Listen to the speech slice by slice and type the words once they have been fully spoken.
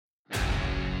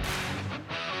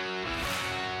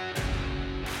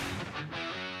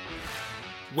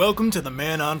Welcome to the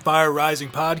Man on Fire Rising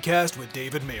podcast with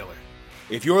David Mailer.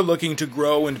 If you're looking to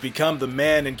grow and become the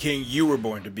man and king you were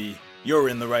born to be, you're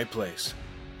in the right place.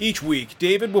 Each week,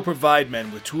 David will provide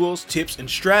men with tools, tips, and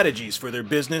strategies for their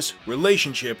business,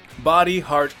 relationship, body,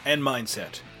 heart, and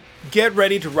mindset. Get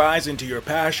ready to rise into your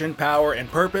passion, power,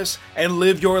 and purpose and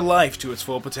live your life to its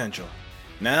full potential.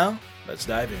 Now, let's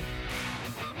dive in.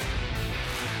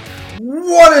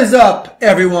 What is up,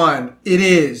 everyone? It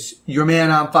is your Man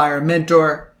on Fire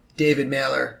mentor, David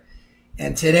Mailer.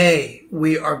 And today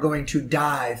we are going to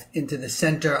dive into the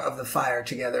center of the fire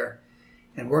together.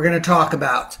 And we're going to talk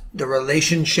about the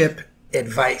relationship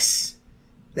advice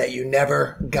that you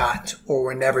never got or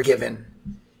were never given.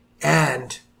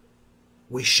 And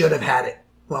we should have had it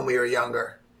when we were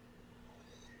younger.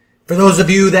 For those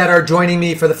of you that are joining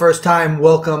me for the first time,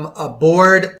 welcome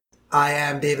aboard. I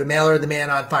am David Mailer, the Man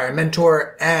on Fire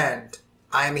mentor, and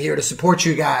I am here to support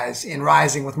you guys in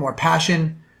rising with more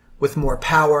passion, with more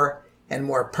power, and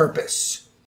more purpose.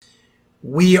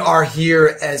 We are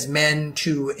here as men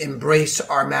to embrace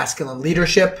our masculine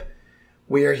leadership.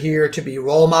 We are here to be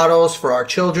role models for our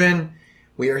children.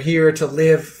 We are here to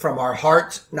live from our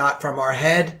heart, not from our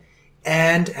head,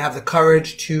 and have the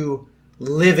courage to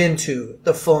live into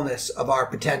the fullness of our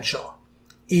potential.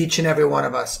 Each and every one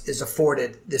of us is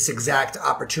afforded this exact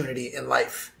opportunity in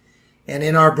life. And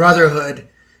in our brotherhood,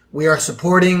 we are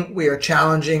supporting, we are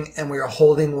challenging, and we are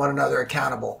holding one another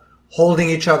accountable, holding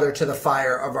each other to the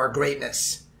fire of our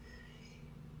greatness.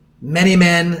 Many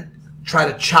men try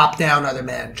to chop down other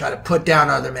men, try to put down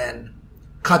other men,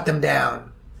 cut them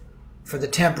down for the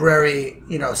temporary,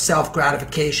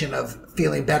 self-gratification of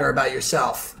feeling better about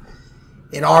yourself.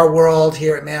 In our world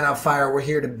here at Man on Fire, we're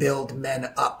here to build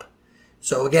men up.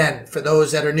 So again, for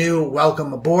those that are new,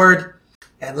 welcome aboard,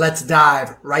 and let's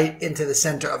dive right into the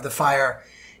center of the fire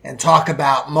and talk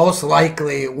about most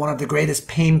likely one of the greatest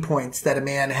pain points that a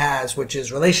man has, which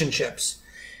is relationships.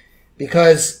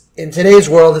 Because in today's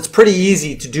world, it's pretty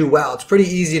easy to do well. It's pretty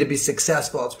easy to be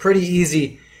successful. It's pretty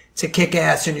easy to kick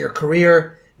ass in your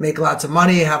career, make lots of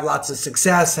money, have lots of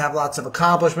success, have lots of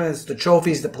accomplishments, the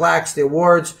trophies, the plaques, the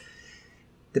awards,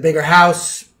 the bigger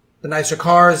house, the nicer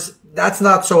cars. That's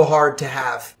not so hard to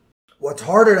have. What's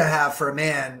harder to have for a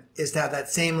man is to have that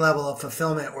same level of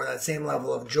fulfillment or that same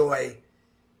level of joy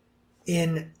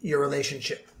in your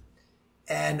relationship.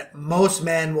 And most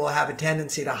men will have a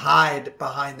tendency to hide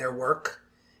behind their work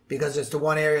because it's the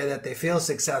one area that they feel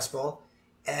successful.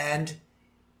 And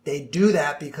they do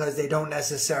that because they don't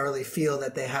necessarily feel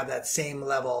that they have that same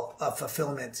level of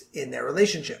fulfillment in their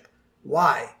relationship.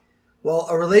 Why? Well,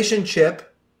 a relationship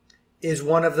is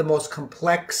one of the most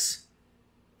complex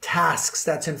tasks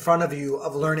that's in front of you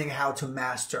of learning how to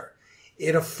master.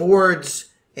 It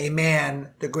affords a man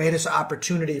the greatest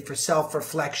opportunity for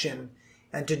self-reflection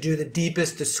and to do the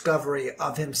deepest discovery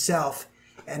of himself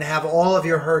and have all of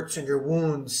your hurts and your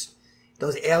wounds,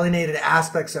 those alienated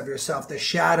aspects of yourself, the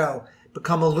shadow,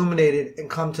 become illuminated and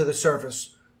come to the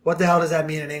surface. What the hell does that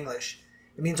mean in English?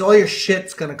 It means all your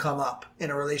shit's going to come up in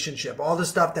a relationship. All the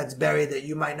stuff that's buried that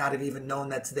you might not have even known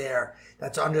that's there,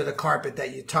 that's under the carpet,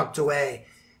 that you tucked away,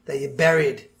 that you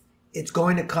buried, it's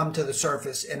going to come to the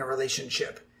surface in a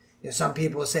relationship. Some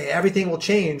people say everything will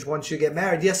change once you get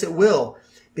married. Yes, it will,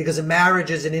 because a marriage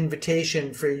is an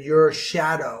invitation for your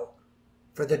shadow,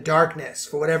 for the darkness,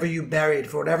 for whatever you buried,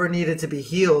 for whatever needed to be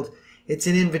healed. It's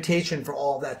an invitation for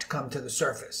all of that to come to the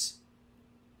surface.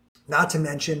 Not to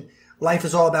mention, life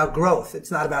is all about growth. It's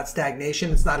not about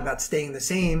stagnation. It's not about staying the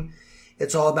same.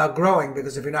 It's all about growing,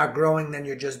 because if you're not growing, then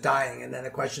you're just dying. And then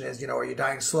the question is, are you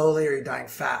dying slowly or are you dying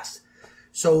fast?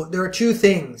 So there are two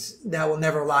things that will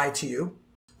never lie to you.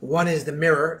 One is the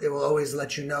mirror. It will always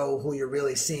let you know who you're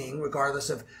really seeing,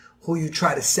 regardless of who you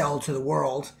try to sell to the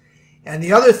world. And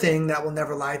the other thing that will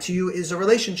never lie to you is a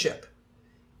relationship.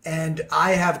 And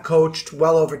I have coached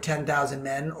well over 10,000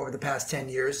 men over the past 10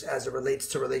 years as it relates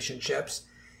to relationships.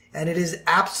 And it is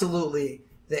absolutely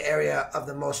the area of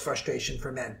the most frustration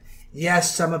for men.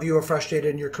 Yes, some of you are frustrated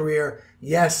in your career.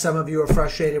 Yes, some of you are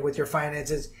frustrated with your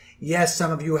finances. Yes,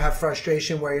 some of you have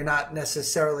frustration where you're not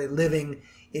necessarily living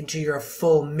into your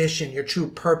full mission, your true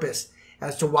purpose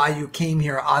as to why you came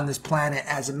here on this planet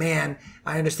as a man.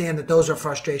 I understand that those are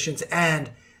frustrations.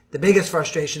 And the biggest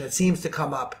frustration that seems to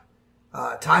come up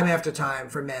time after time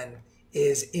for men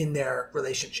is in their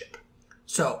relationship.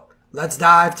 So let's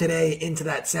dive today into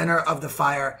that center of the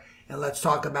fire and let's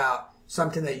talk about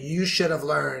something that you should have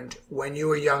learned when you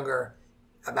were younger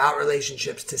about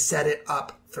relationships to set it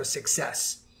up for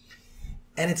success.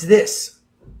 And it's this.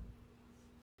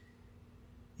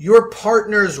 Your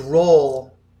partner's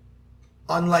role,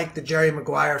 unlike the Jerry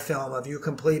Maguire film of You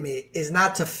Complete Me, is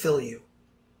not to fill you.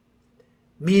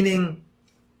 Meaning,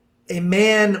 a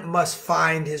man must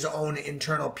find his own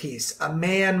internal peace. A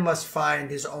man must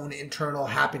find his own internal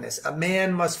happiness. A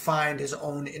man must find his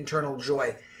own internal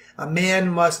joy. A man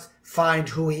must find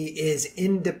who he is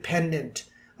independent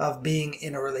of being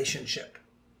in a relationship.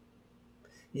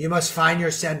 You must find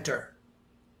your center.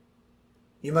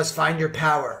 You must find your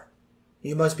power.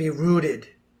 You must be rooted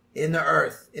in the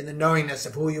earth, in the knowingness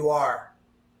of who you are.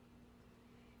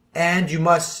 And you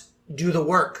must do the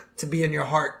work to be in your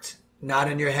heart,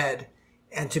 not in your head,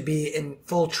 and to be in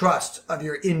full trust of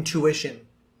your intuition,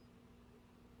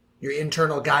 your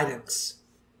internal guidance,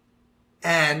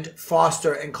 and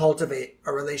foster and cultivate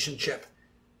a relationship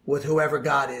with whoever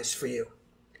God is for you.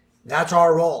 That's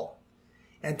our role.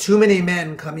 And too many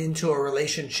men come into a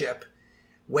relationship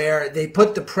where they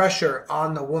put the pressure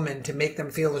on the woman to make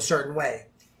them feel a certain way.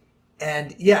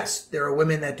 And yes, there are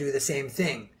women that do the same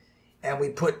thing. And we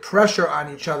put pressure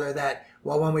on each other that,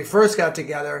 well, when we first got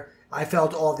together, I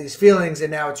felt all these feelings,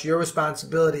 and now it's your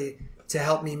responsibility to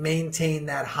help me maintain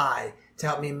that high, to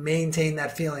help me maintain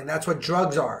that feeling. That's what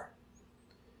drugs are.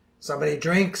 Somebody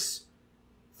drinks,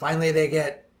 finally they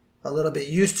get a little bit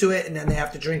used to it, and then they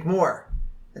have to drink more.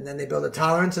 And then they build a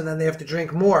tolerance, and then they have to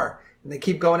drink more. And they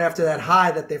keep going after that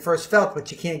high that they first felt,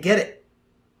 but you can't get it.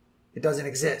 It doesn't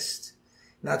exist.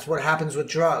 And that's what happens with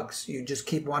drugs. You just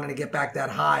keep wanting to get back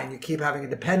that high, and you keep having a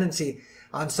dependency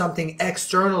on something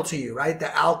external to you, right?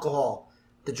 The alcohol,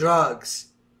 the drugs,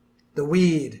 the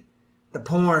weed, the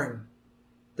porn,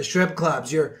 the strip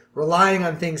clubs. You're relying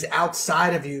on things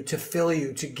outside of you to fill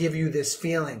you, to give you this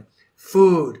feeling.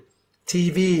 Food,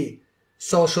 TV,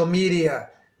 social media,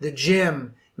 the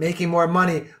gym, making more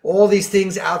money, all these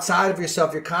things outside of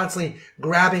yourself you're constantly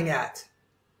grabbing at,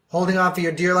 holding on for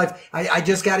your dear life. I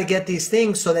just got to get these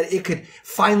things so that it could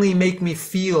finally make me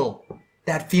feel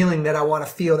that feeling that I want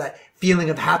to feel, that feeling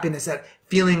of happiness, that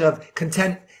feeling of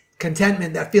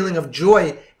contentment, that feeling of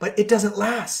joy. But it doesn't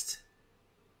last.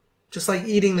 Just like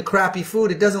eating the crappy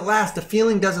food, it doesn't last. The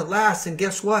feeling doesn't last. And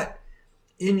guess what?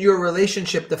 In your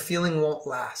relationship, the feeling won't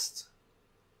last.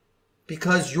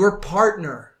 Because your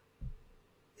partner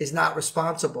is not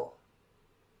responsible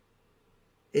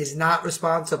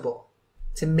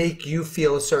to make you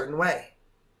feel a certain way.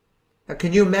 Now,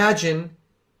 can you imagine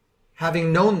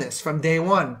having known this from day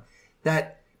one?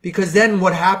 Because then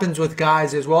what happens with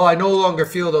guys is, well, I no longer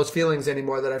feel those feelings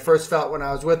anymore that I first felt when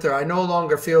I was with her. I no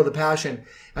longer feel the passion.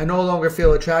 I no longer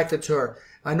feel attracted to her.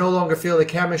 I no longer feel the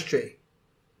chemistry.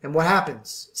 And what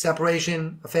happens?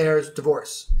 Separation, affairs,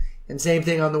 divorce. And same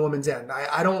thing on the woman's end.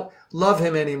 I don't love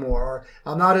him anymore, or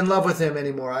I'm not in love with him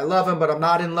anymore. I love him, but I'm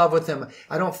not in love with him.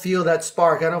 I don't feel that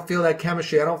spark. I don't feel that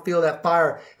chemistry. I don't feel that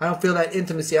fire. I don't feel that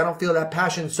intimacy. I don't feel that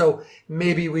passion. So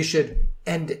maybe we should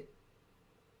end it.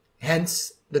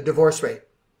 Hence the divorce rate.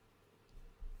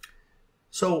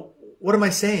 So what am I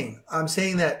saying? I'm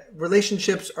saying that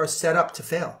relationships are set up to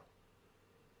fail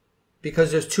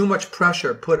because there's too much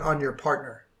pressure put on your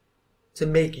partner to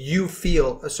make you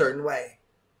feel a certain way.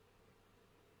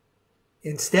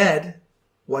 Instead,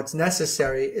 what's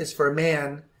necessary is for a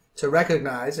man to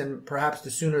recognize, and perhaps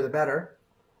the sooner the better,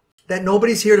 that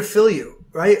nobody's here to fill you,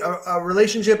 right? A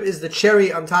relationship is the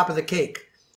cherry on top of the cake.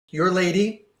 Your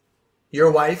lady,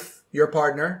 your wife, your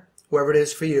partner, whoever it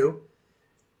is for you,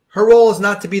 her role is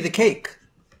not to be the cake.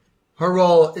 Her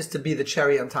role is to be the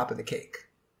cherry on top of the cake.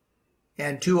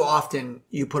 And too often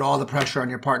you put all the pressure on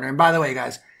your partner. And by the way,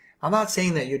 guys, I'm not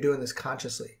saying that you're doing this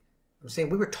consciously. I'm saying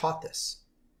we were taught this.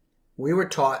 We were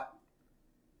taught,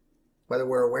 whether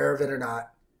we're aware of it or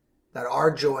not, that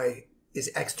our joy is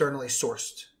externally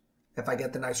sourced. If I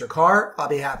get the nicer car, I'll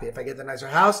be happy. If I get the nicer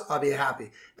house, I'll be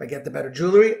happy. If I get the better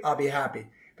jewelry, I'll be happy.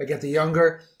 If I get the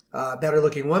younger, better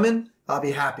looking woman, I'll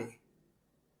be happy.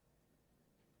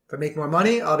 If I make more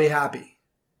money, I'll be happy.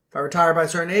 If I retire by a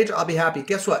certain age, I'll be happy.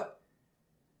 Guess what?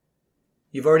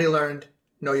 You've already learned,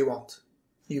 no, you won't.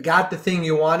 You got the thing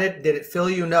you wanted. Did it fill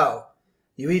you? No.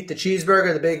 You eat the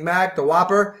cheeseburger, the Big Mac, the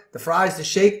Whopper, the fries, the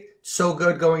shake. So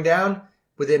good going down.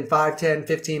 Within 5, 10,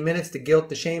 15 minutes, the guilt,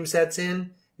 the shame sets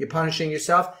in. You're punishing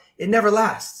yourself. It never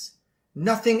lasts.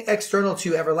 Nothing external to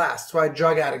you ever lasts. That's why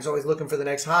drug addicts always looking for the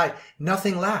next high.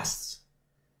 Nothing lasts.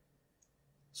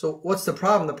 So what's the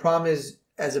problem? The problem is,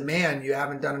 as a man, you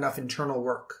haven't done enough internal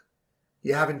work.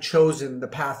 You haven't chosen the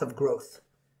path of growth.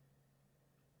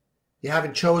 You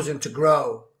haven't chosen to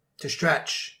grow, to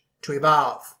stretch, to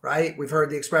evolve, right? We've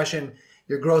heard the expression,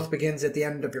 your growth begins at the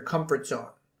end of your comfort zone.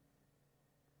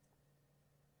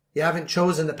 You haven't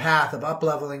chosen the path of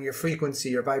up-leveling your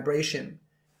frequency, your vibration,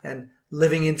 and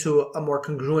living into a more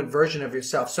congruent version of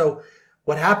yourself. So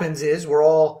what happens is we're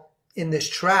all in this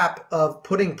trap of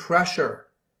putting pressure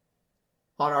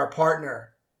on our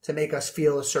partner to make us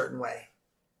feel a certain way.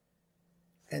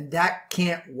 And that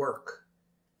can't work.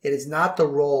 It is not the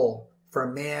role for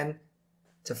a man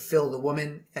to fill the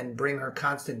woman and bring her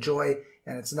constant joy,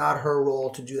 and it's not her role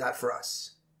to do that for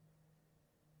us.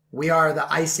 We are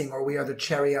the icing, or we are the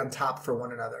cherry on top for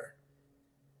one another.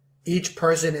 Each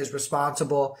person is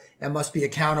responsible and must be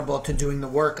accountable to doing the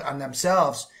work on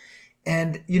themselves.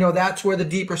 And, that's where the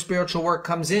deeper spiritual work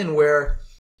comes in, where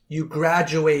you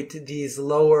graduate these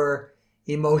lower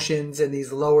emotions and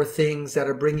these lower things that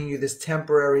are bringing you this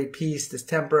temporary peace, this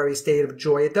temporary state of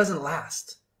joy. It doesn't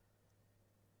last.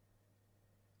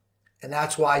 And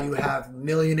that's why you have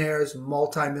millionaires,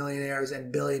 multimillionaires,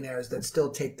 and billionaires that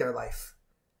still take their life.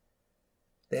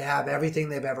 They have everything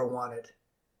they've ever wanted.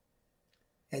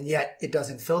 And yet it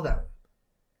doesn't fill them.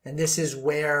 And this is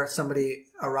where somebody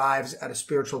arrives at a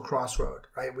spiritual crossroad,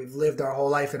 right? We've lived our whole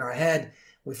life in our head.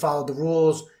 We followed the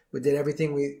rules. We did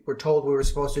everything we were told we were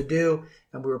supposed to do.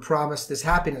 And we were promised this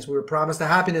happiness. We were promised the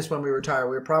happiness when we retire.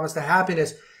 We were promised the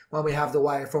happiness when we have the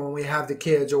wife, or when we have the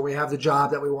kids, or we have the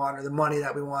job that we want, or the money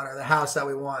that we want, or the house that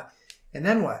we want. And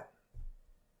then what?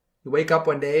 You wake up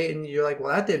one day and you're like,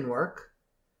 well, that didn't work.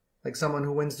 Like someone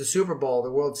who wins the Super Bowl,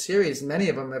 the World Series, many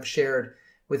of them have shared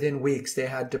within weeks they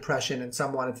had depression and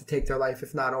some wanted to take their life,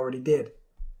 if not already did.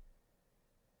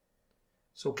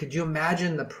 So could you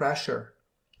imagine the pressure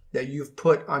that you've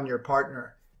put on your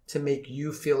partner to make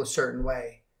you feel a certain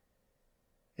way?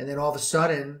 And then all of a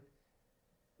sudden,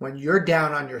 when you're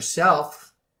down on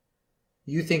yourself,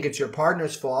 you think it's your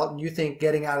partner's fault, and you think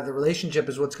getting out of the relationship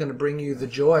is what's going to bring you the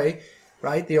joy,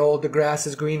 right? The grass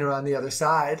is greener on the other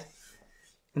side.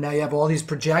 And now you have all these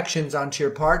projections onto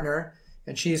your partner,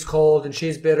 and she's cold, and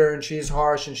she's bitter, and she's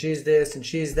harsh, and she's this, and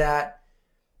she's that.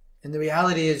 And the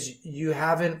reality is you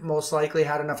haven't most likely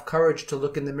had enough courage to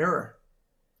look in the mirror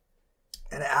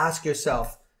and ask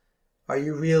yourself, are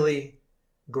you really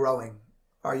growing?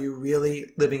 Are you really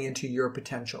living into your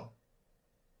potential?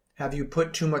 Have you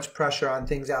put too much pressure on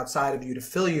things outside of you to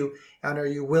fill you? And are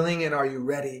you willing and are you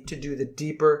ready to do the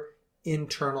deeper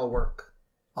internal work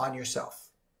on yourself?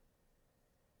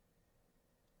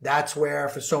 That's where,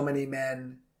 for so many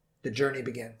men, the journey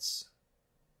begins.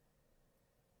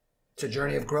 It's a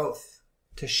journey of growth,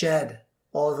 to shed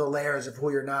all of the layers of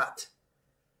who you're not,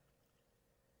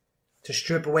 to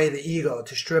strip away the ego,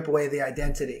 to strip away the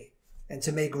identity, and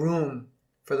to make room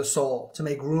for the soul, to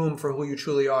make room for who you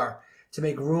truly are, to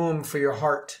make room for your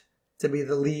heart to be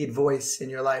the lead voice in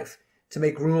your life, to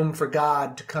make room for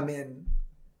God to come in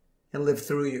and live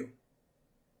through you.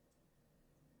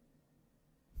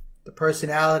 The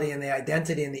personality and the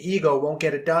identity and the ego won't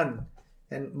get it done.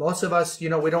 And most of us, we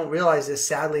don't realize this,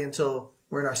 sadly, until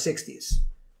we're in our 60s.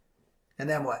 And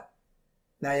then what?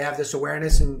 Now you have this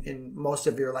awareness and most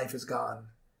of your life is gone.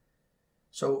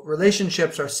 So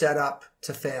relationships are set up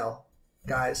to fail,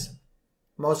 guys.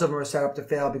 Most of them are set up to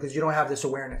fail because you don't have this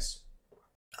awareness.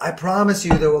 I promise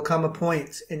you there will come a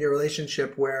point in your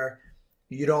relationship where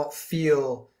you don't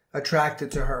feel attracted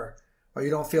to her, or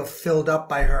you don't feel filled up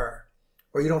by her,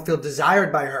 or you don't feel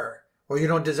desired by her, or you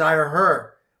don't desire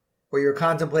her, or you're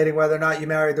contemplating whether or not you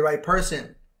married the right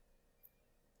person.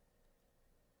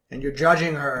 And you're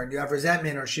judging her and you have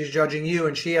resentment, or she's judging you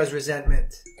and she has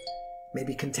resentment.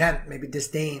 Maybe contempt, maybe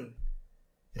disdain.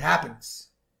 It happens.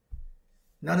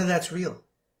 None of that's real.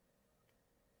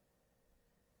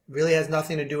 It really has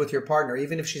nothing to do with your partner,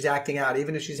 even if she's acting out,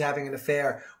 even if she's having an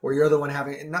affair, or you're the one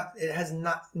having it. It has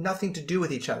nothing to do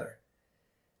with each other.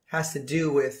 It has to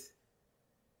do with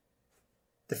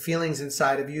the feelings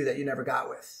inside of you that you never got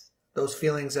with. Those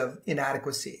feelings of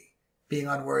inadequacy, being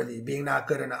unworthy, being not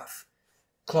good enough.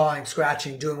 Clawing,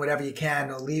 scratching, doing whatever you can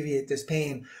to alleviate this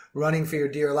pain, running for your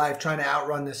dear life, trying to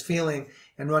outrun this feeling,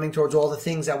 and running towards all the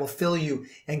things that will fill you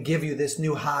and give you this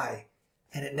new high.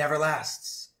 And it never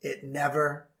lasts. It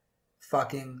never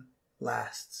fucking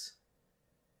lasts.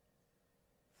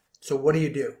 So what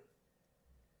do?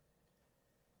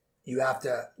 You have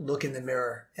to look in the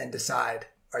mirror and decide,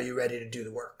 are you ready to do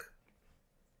the work?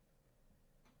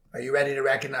 Are you ready to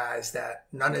recognize that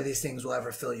none of these things will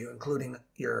ever fill you, including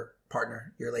your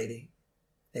partner, your lady,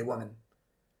 a woman?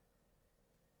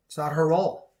 It's not her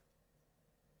role.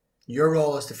 Your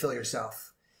role is to fill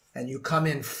yourself. And you come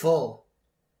in full.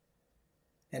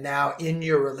 And now in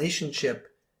your relationship,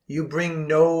 you bring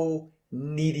no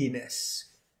neediness.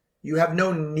 You have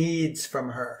no needs from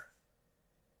her.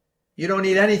 You don't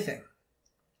need anything.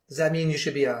 Does that mean you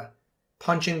should be a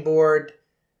punching board?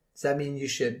 Does that mean you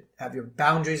should have your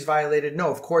boundaries violated? No,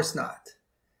 of course not.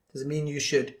 Does it mean you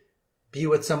should be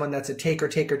with someone that's a taker,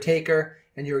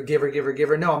 and you're a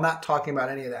giver? No, I'm not talking about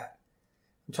any of that.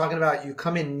 I'm talking about you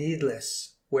come in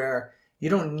needless, where you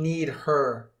don't need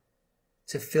her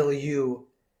to fill you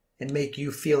and make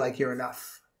you feel like you're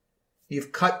enough.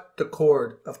 You've cut the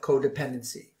cord of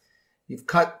codependency. You've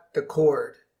cut the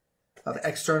cord of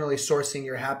externally sourcing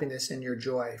your happiness and your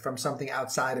joy from something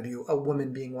outside of you, a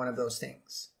woman being one of those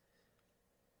things.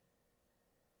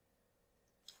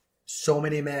 So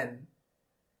many men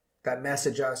that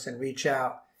message us and reach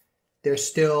out, they're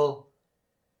still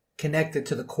connected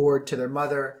to the cord, to their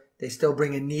mother. They still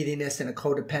bring a neediness and a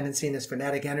codependency and this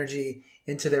frenetic energy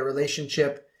into their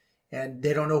relationship, and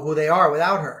they don't know who they are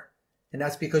without her. And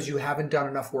that's because you haven't done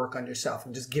enough work on yourself.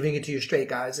 I'm just giving it to you straight,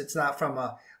 guys. It's not from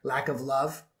a lack of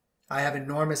love. I have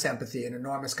enormous empathy and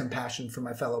enormous compassion for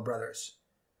my fellow brothers.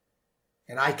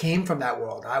 And I came from that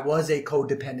world. I was a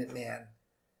codependent man.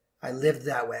 I lived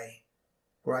that way,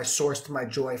 where I sourced my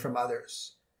joy from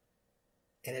others.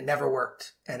 And it never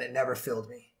worked, and it never filled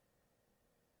me.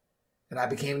 And I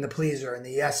became the pleaser and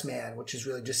the yes man, which is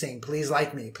really just saying, please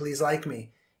like me, please like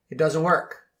me. It doesn't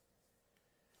work.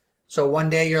 So one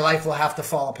day your life will have to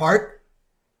fall apart,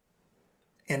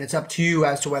 and it's up to you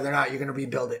as to whether or not you're going to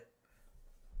rebuild it.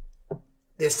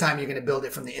 This time you're going to build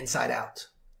it from the inside out,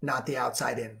 not the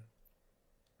outside in.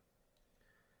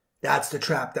 That's the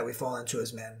trap that we fall into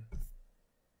as men.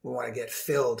 We want to get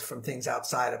filled from things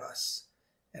outside of us.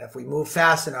 And if we move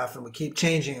fast enough and we keep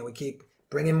changing and we keep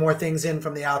bringing more things in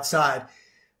from the outside,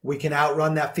 we can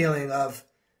outrun that feeling of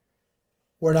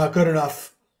we're not good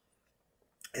enough.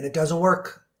 And it doesn't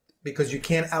work because you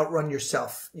can't outrun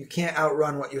yourself. You can't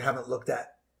outrun what you haven't looked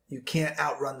at. You can't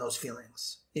outrun those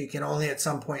feelings. You can only at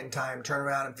some point in time turn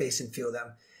around and face and feel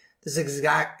them. This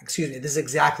is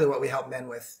exactly what we help men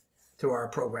with through our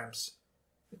programs.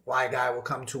 Why a guy will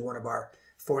come to one of our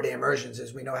 4-day immersions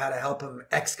is we know how to help him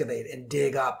excavate and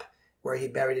dig up where he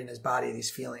buried in his body these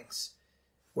feelings,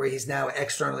 where he's now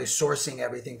externally sourcing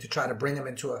everything to try to bring him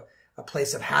into a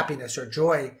place of happiness or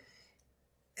joy.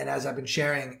 And as I've been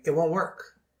sharing, it won't work.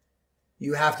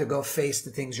 You have to go face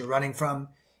the things you're running from,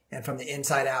 and from the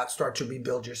inside out, start to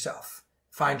rebuild yourself.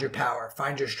 Find your power,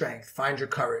 find your strength, find your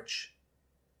courage,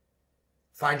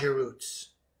 find your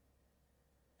roots,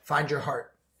 find your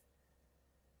heart.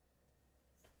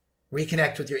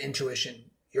 Reconnect with your intuition,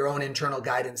 your own internal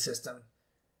guidance system,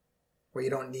 where you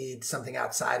don't need something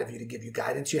outside of you to give you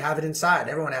guidance. You have it inside.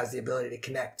 Everyone has the ability to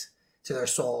connect to their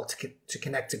soul, to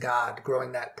connect to God,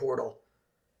 growing that portal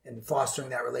and fostering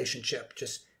that relationship,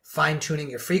 just fine-tuning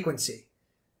your frequency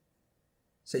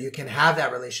so you can have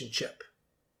that relationship.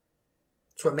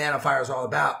 That's what Man on Fire is all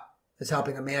about, is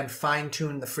helping a man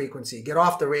fine-tune the frequency. Get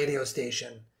off the radio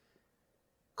station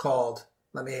called,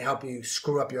 let me help you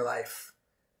screw up your life.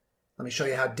 Let me show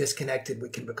you how disconnected we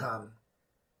can become.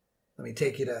 Let me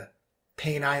take you to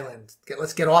Pain Island.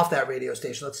 Let's get off that radio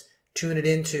station. Let's tune it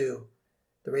into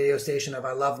the radio station of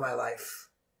I love my life.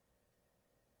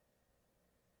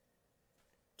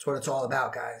 That's what it's all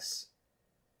about, guys.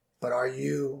 But are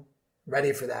you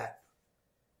ready for that?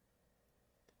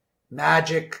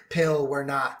 Magic pill, we're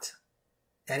not.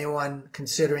 Anyone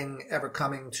considering ever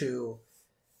coming to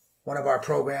one of our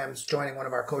programs, joining one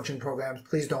of our coaching programs,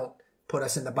 please don't put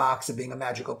us in the box of being a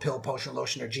magical pill, potion,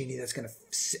 lotion, or genie that's going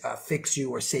to fix you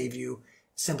or save you.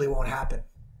 It simply won't happen.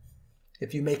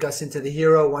 If you make us into the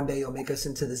hero, one day you'll make us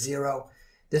into the zero.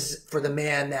 This is for the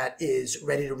man that is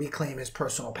ready to reclaim his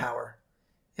personal power.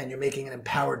 And you're making an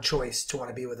empowered choice to want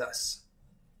to be with us.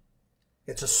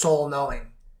 It's a soul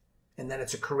knowing. And then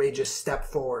it's a courageous step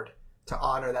forward to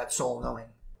honor that soul knowing.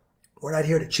 We're not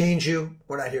here to change you.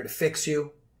 We're not here to fix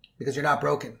you, because you're not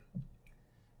broken.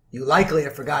 You likely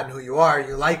have forgotten who you are.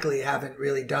 You likely haven't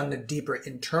really done the deeper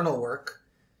internal work.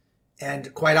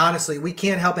 And quite honestly, we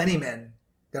can't help any men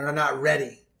that are not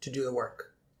ready to do the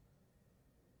work.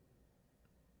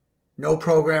 No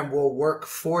program will work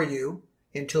for you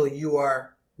until you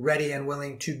are ready and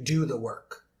willing to do the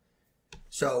work.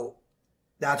 So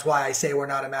that's why I say we're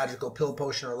not a magical pill,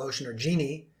 potion, or lotion, or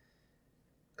genie.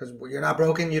 Because you're not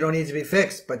broken, you don't need to be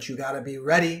fixed. But you got to be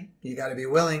ready, you got to be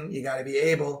willing, you got to be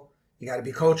able, you got to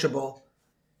be coachable,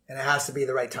 and it has to be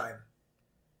the right time.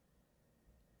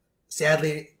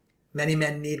 Sadly, many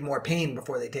men need more pain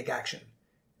before they take action.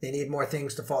 They need more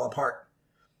things to fall apart.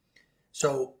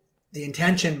 So the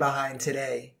intention behind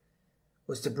today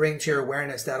was to bring to your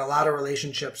awareness that a lot of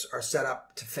relationships are set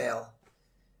up to fail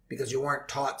because you weren't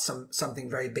taught something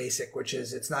very basic, which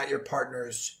is it's not your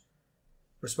partner's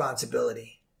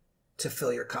responsibility to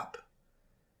fill your cup.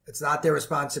 It's not their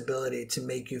responsibility to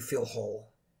make you feel whole.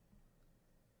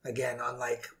 Again,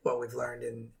 unlike what we've learned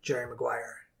in Jerry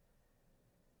Maguire.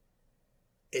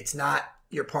 It's not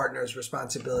your partner's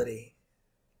responsibility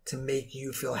to make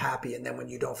you feel happy, and then when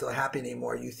you don't feel happy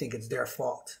anymore, you think it's their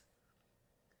fault.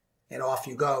 And off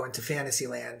you go into fantasy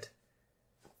land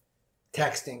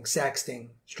texting, sexting,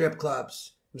 strip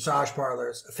clubs, massage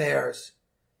parlors, affairs.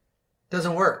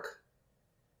 Doesn't work.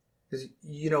 Because,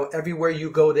 everywhere you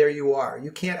go, there you are.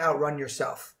 You can't outrun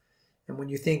yourself. And when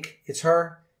you think it's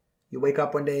her, you wake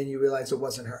up one day and you realize it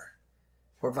wasn't her.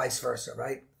 Or vice versa,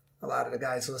 right? A lot of the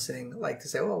guys listening like to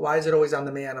say, well, why is it always on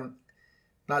the man? I'm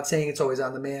not saying it's always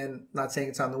on the man. I'm not saying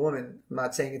it's on the woman. I'm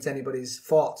not saying it's anybody's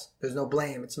fault. There's no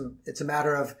blame. It's a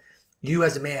matter of you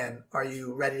as a man. Are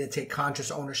you ready to take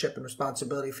conscious ownership and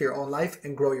responsibility for your own life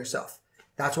and grow yourself?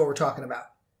 That's what we're talking about.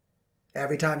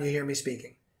 Every time you hear me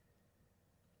speaking.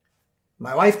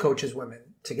 My wife coaches women.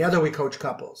 Together we coach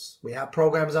couples. We have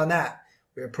programs on that.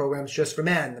 We have programs just for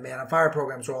men. The Man on Fire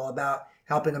programs are all about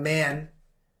helping a man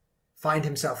find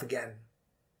himself again.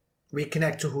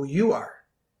 Reconnect to who you are.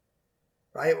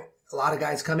 Right? A lot of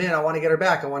guys come in, I want to get her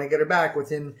back. I want to get her back.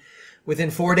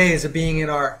 Within 4 days of being in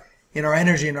our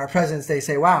energy, in our presence, they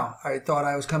say, wow, I thought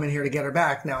I was coming here to get her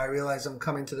back. Now I realize I'm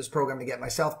coming to this program to get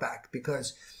myself back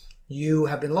because you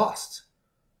have been lost.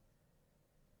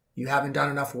 You haven't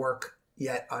done enough work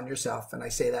yet on yourself. And I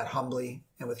say that humbly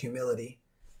and with humility.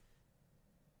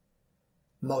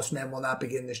 Most men will not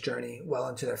begin this journey well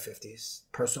into their 50s.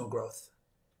 Personal growth.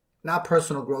 Not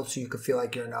personal growth so you can feel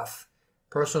like you're enough.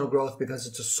 Personal growth because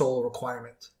it's a soul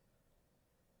requirement.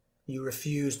 You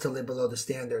refuse to live below the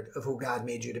standard of who God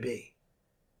made you to be.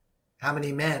 How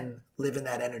many men live in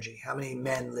that energy? How many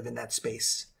men live in that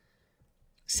space?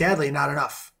 Sadly, not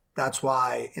enough. That's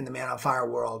why in the Man on Fire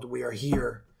world, we are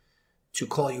here to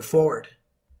call you forward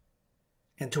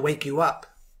and to wake you up.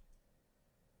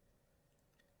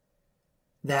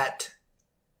 That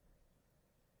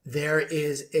there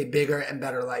is a bigger and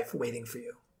better life waiting for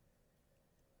you.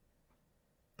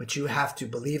 But you have to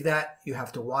believe that. You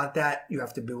have to want that. You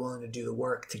have to be willing to do the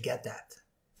work to get that.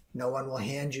 No one will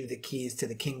hand you the keys to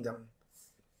the kingdom.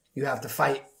 You have to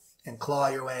fight and claw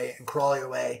your way and crawl your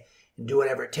way and do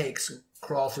whatever it takes.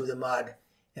 Crawl through the mud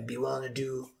and be willing to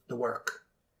do the work.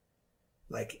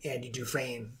 Like Andy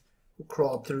Dufresne, who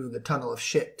crawled through the tunnel of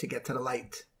shit to get to the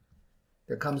light.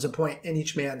 There comes a point in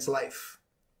each man's life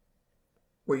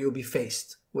where you'll be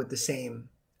faced with the same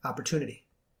opportunity.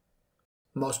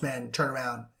 Most men turn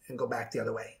around and go back the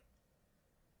other way.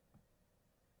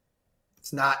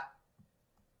 It's not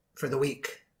for the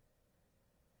weak.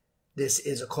 This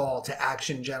is a call to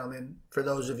action, gentlemen. For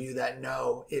those of you that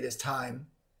know it is time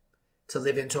to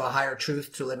live into a higher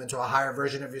truth, to live into a higher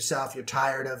version of yourself. You're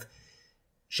tired of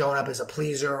showing up as a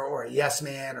pleaser or a yes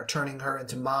man or turning her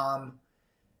into mom.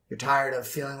 You're tired of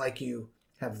feeling like you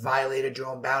have violated your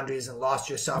own boundaries and lost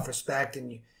your self-respect,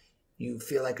 and you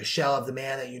feel like a shell of the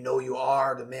man that you know you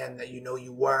are, the man that you know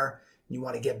you were. You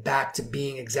want to get back to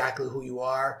being exactly who you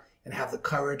are and have the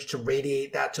courage to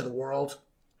radiate that to the world,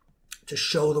 to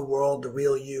show the world the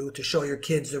real you, to show your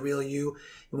kids the real you.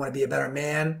 You want to be a better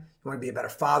man. You want to be a better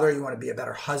father. You want to be a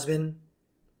better husband.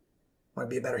 You want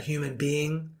to be a better human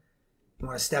being. You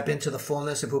want to step into the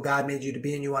fullness of who God made you to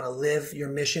be, and you want to live your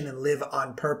mission and live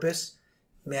on purpose.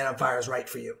 Man on Fire is right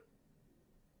for you.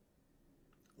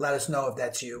 Let us know if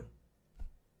that's you.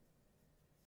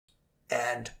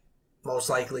 And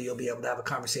most likely you'll be able to have a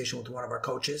conversation with one of our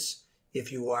coaches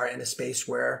if you are in a space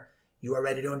where you are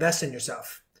ready to invest in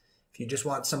yourself. If you just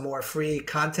want some more free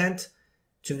content,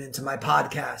 tune into my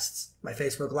podcasts, my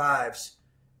Facebook Lives,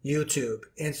 YouTube,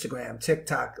 Instagram,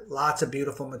 TikTok, lots of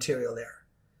beautiful material there.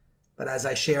 But as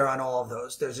I share on all of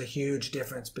those, there's a huge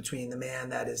difference between the man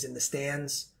that is in the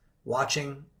stands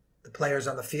watching the players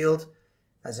on the field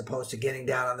as opposed to getting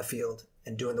down on the field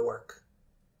and doing the work.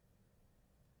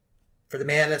 For the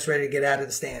man that's ready to get out of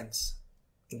the stands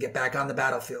and get back on the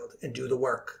battlefield and do the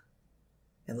work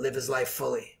and live his life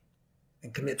fully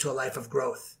and commit to a life of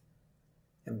growth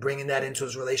and bringing that into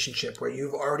his relationship where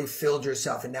you've already filled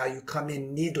yourself and now you come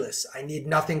in needless. I need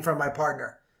nothing from my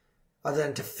partner other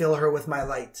than to fill her with my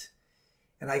light.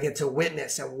 And I get to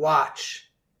witness and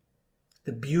watch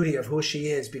the beauty of who she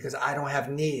is because I don't have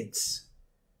needs.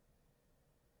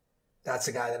 That's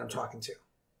the guy that I'm talking to.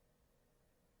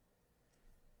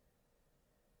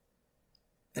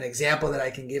 An example that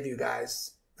I can give you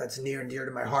guys that's near and dear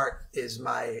to my heart is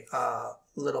my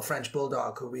little French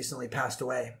bulldog who recently passed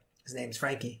away. His name's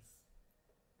Frankie.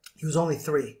 He was only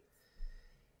 3.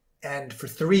 And for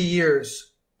 3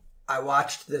 years, I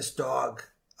watched this dog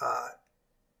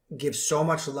give so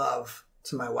much love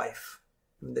to my wife.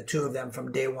 The two of them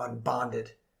from day one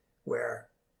bonded where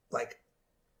like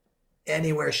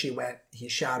anywhere she went, he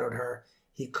shadowed her.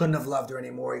 He couldn't have loved her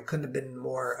anymore. He couldn't have been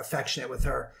more affectionate with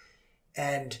her.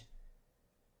 And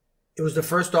it was the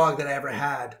first dog that I ever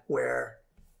had where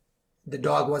the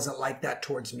dog wasn't like that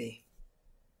towards me.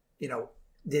 You know,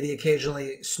 Did he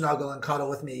occasionally snuggle and cuddle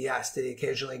with me? Yes. Did he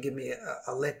occasionally give me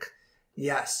a lick?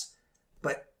 Yes.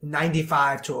 But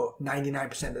 95 to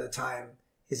 99% of the time,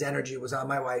 his energy was on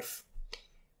my wife.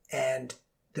 And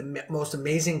the most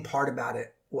amazing part about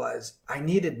it was I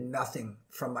needed nothing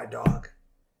from my dog.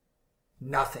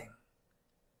 Nothing.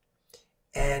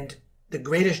 And the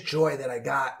greatest joy that I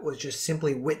got was just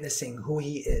simply witnessing who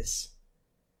he is.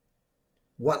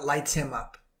 What lights him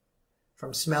up.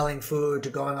 From smelling food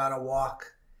to going on a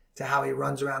walk to how he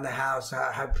runs around the house,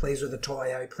 how he plays with a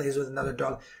toy, how he plays with another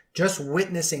dog. Just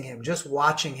witnessing him, just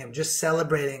watching him, just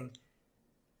celebrating,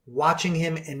 watching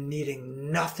him and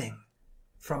needing nothing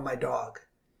from my dog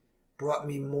brought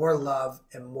me more love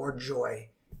and more joy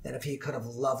than if he could have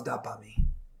loved up on me.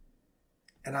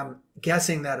 And I'm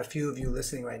guessing that a few of you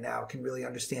listening right now can really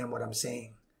understand what I'm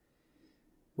saying.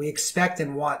 We expect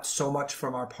and want so much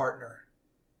from our partner.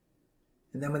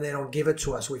 And then when they don't give it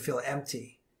to us, we feel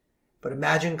empty. But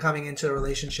imagine coming into a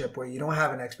relationship where you don't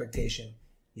have an expectation.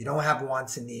 You don't have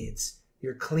wants and needs.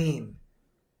 You're clean.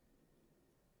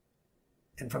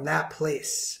 And from that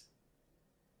place,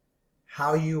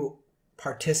 how you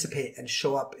participate and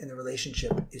show up in the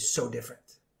relationship is so different.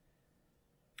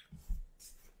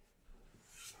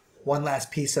 One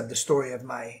last piece of the story of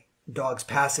my dog's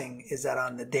passing is that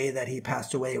on the day that he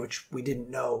passed away, which we didn't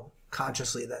know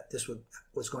consciously that this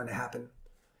was going to happen,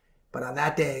 but on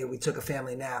that day, we took a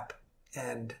family nap,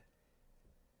 and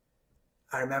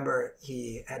I remember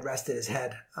he had rested his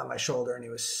head on my shoulder, and he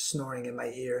was snoring in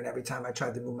my ear, and every time I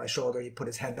tried to move my shoulder, he put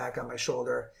his head back on my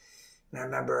shoulder. And I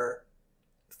remember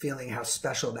feeling how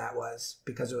special that was,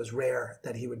 because it was rare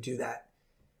that he would do that,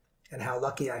 and how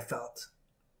lucky I felt.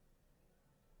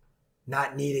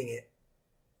 Not needing it,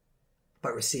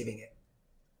 but receiving it,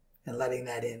 and letting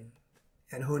that in.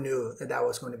 And who knew that that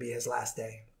was going to be his last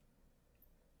day?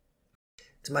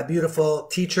 To my beautiful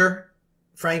teacher,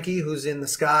 Frankie, who's in the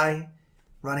sky,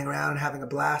 running around, having a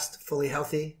blast, fully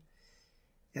healthy.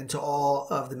 And to all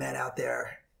of the men out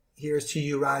there, here's to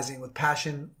you rising with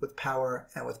passion, with power,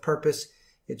 and with purpose.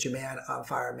 It's your man on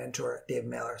fire mentor, David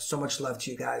Mailer. So much love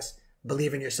to you guys.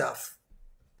 Believe in yourself.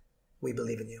 We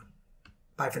believe in you.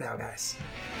 Bye for now, guys.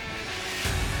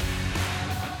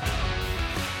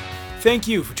 Thank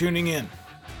you for tuning in.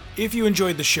 If you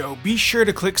enjoyed the show, be sure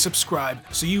to click subscribe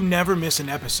so you never miss an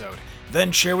episode.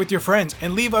 Then share with your friends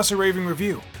and leave us a raving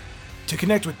review. To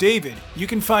connect with David, you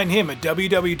can find him at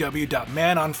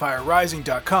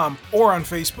www.manonfirerising.com or on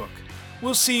Facebook.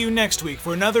 We'll see you next week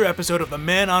for another episode of the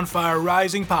Man on Fire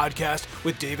Rising podcast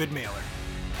with David Mailer.